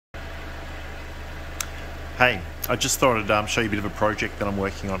Hey, I just thought I'd show you a bit of a project that I'm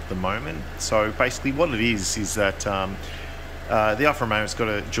working on at the moment. So basically what it is that the Alfa Romeo's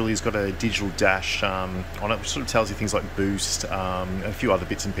Giulia's got a digital dash on it, which sort of tells you things like boost, and a few other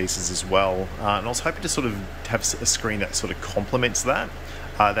bits and pieces as well. And I was hoping to sort of have a screen that sort of complements that,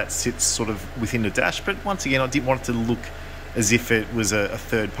 that sits sort of within the dash. But once again, I didn't want it to look as if it was a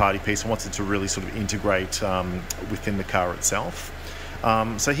third-party piece. I wanted to really sort of integrate within the car itself.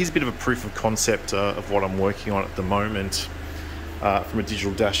 So here's a bit of a proof of concept of what I'm working on at the moment from a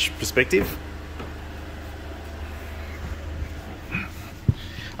digital dash perspective.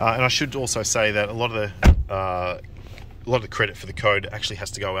 And I should also say that a lot of the credit for the code actually has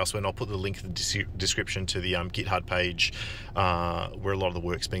to go elsewhere, and I'll put the link in the description to the GitHub page where a lot of the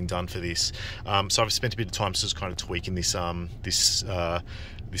work's being done for this. So I've spent a bit of time just kind of tweaking this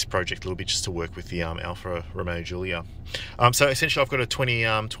this project a little bit just to work with the Alfa Romeo Giulia. So essentially I've got a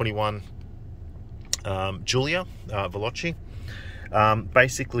 2021 Giulia Veloce.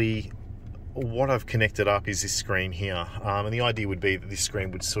 Basically what I've connected up is this screen here, and the idea would be that this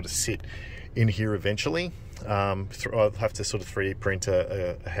screen would sort of sit in here eventually. I'll have to sort of 3D print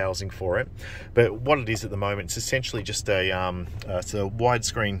a housing for it, but what it is at the moment, it's essentially just it's a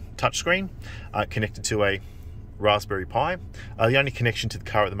widescreen touchscreen connected to a Raspberry Pi. The only connection to the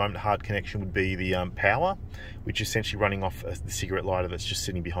car at the moment, hard connection, would be the power, which is essentially running off the cigarette lighter that's just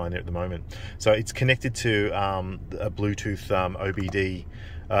sitting behind there at the moment. So it's connected to a Bluetooth OBD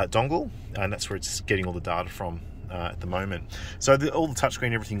dongle, and that's where it's getting all the data from at the moment. So all the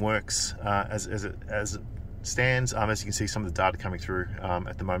touchscreen, everything works as it stands. As you can see, some of the data coming through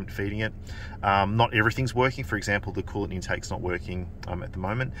at the moment, feeding it. Not everything's working. For example, the coolant intake's not working at the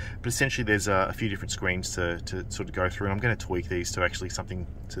moment, but essentially there's a few different screens to sort of go through, and I'm going to tweak these to actually something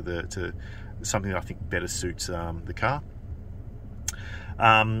that I think better suits the car.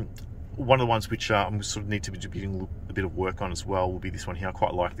 One of the ones which I'm sort of need to be doing a bit of work on as well will be this one here. I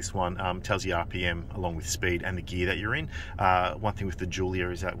quite like this one. Tells you RPM along with speed and the gear that you're in. One thing with the Giulia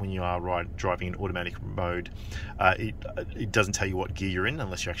is that when you are driving in automatic mode, it doesn't tell you what gear you're in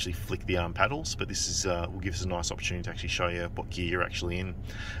unless you actually flick the paddles, but this is will give us a nice opportunity to actually show you what gear you're actually in.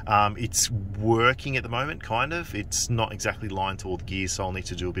 It's working at the moment, kind of. It's not exactly lined to all the gears, so I'll need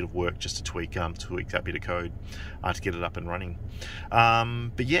to do a bit of work just to tweak that bit of code to get it up and running.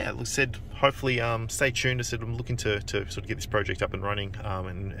 But yeah, like I said, hopefully stay tuned. I said I'm looking to sort of get this project up and running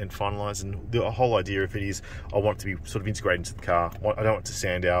and finalise, and the whole idea of it is I want it to be sort of integrated into the car. I don't want it to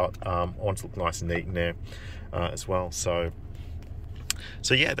stand out. I want it to look nice and neat in there as well. So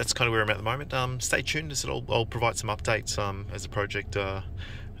yeah, that's kind of where I'm at the moment. Stay tuned. I said I'll provide some updates as the project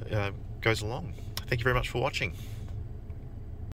goes along. Thank you very much for watching.